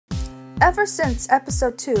Ever since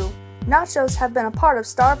Episode 2, Nachos have been a part of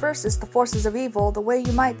Star vs. the Forces of Evil the way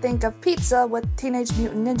you might think of pizza with Teenage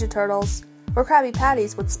Mutant Ninja Turtles or Krabby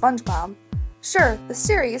Patties with SpongeBob. Sure, the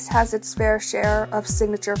series has its fair share of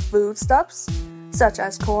signature foodstuffs, such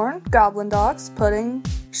as corn, goblin dogs, pudding,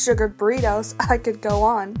 sugared burritos, I could go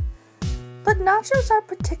on. But nachos are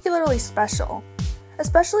particularly special,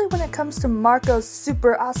 especially when it comes to Marco's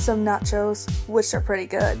super awesome nachos, which are pretty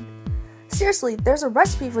good. Seriously, there's a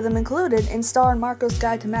recipe for them included in Star and Marco's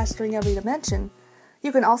Guide to Mastering Every Dimension.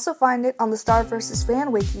 You can also find it on the Star vs.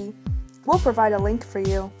 Fan Wiki. We'll provide a link for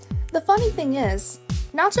you. The funny thing is,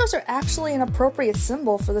 nachos are actually an appropriate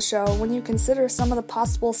symbol for the show when you consider some of the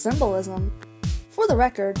possible symbolism. For the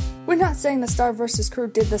record, we're not saying the Star vs. crew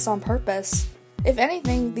did this on purpose. If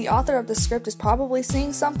anything, the author of the script is probably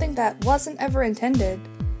seeing something that wasn't ever intended,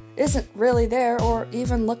 isn't really there, or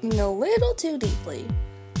even looking a little too deeply.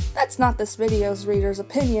 That's not this video's reader's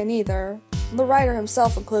opinion either. The writer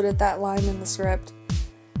himself included that line in the script.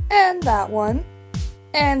 And that one.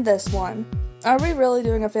 And this one. Are we really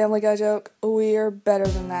doing a Family Guy joke? We're better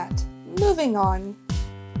than that. Moving on.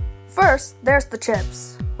 First, there's the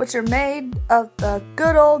chips, which are made of the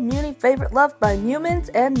good old Muni favorite loved by humans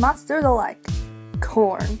and monsters alike.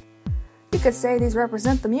 Corn. You could say these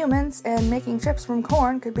represent the humans, and making chips from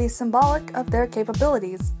corn could be symbolic of their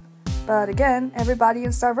capabilities. But again, everybody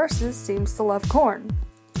in Star vs. seems to love corn.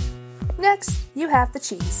 Next, you have the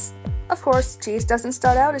cheese. Of course, cheese doesn't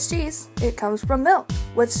start out as cheese. It comes from milk,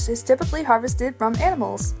 which is typically harvested from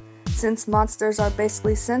animals. Since monsters are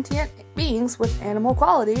basically sentient beings with animal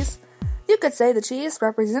qualities, you could say the cheese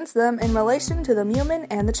represents them in relation to the human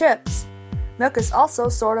and the chips. Milk is also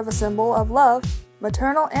sort of a symbol of love,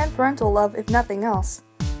 maternal and parental love if nothing else.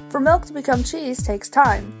 For milk to become cheese takes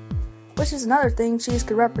time, which is another thing cheese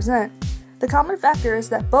could represent. The common factor is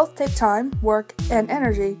that both take time, work, and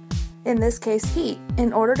energy, in this case heat,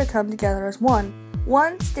 in order to come together as one.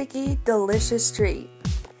 One sticky, delicious treat.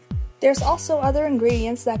 There's also other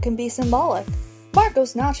ingredients that can be symbolic.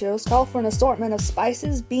 Marco's nachos call for an assortment of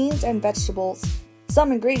spices, beans, and vegetables.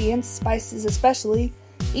 Some ingredients, spices especially,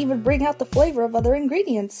 even bring out the flavor of other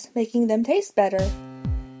ingredients, making them taste better.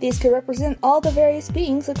 These could represent all the various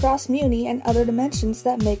beings across Muni and other dimensions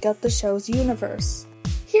that make up the show's universe.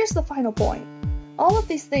 Here's the final point. All of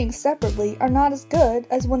these things separately are not as good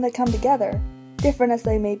as when they come together. Different as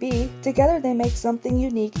they may be, together they make something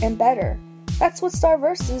unique and better. That's what Star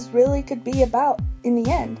vs. really could be about in the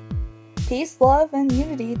end. Peace, love, and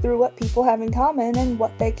unity through what people have in common and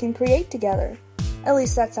what they can create together. At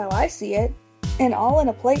least that's how I see it. And all in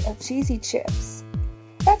a plate of cheesy chips.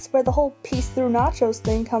 That's where the whole peace through nachos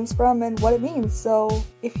thing comes from and what it means, so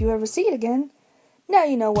if you ever see it again, now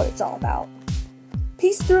you know what it's all about.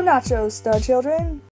 Peace through nachos, Star Children!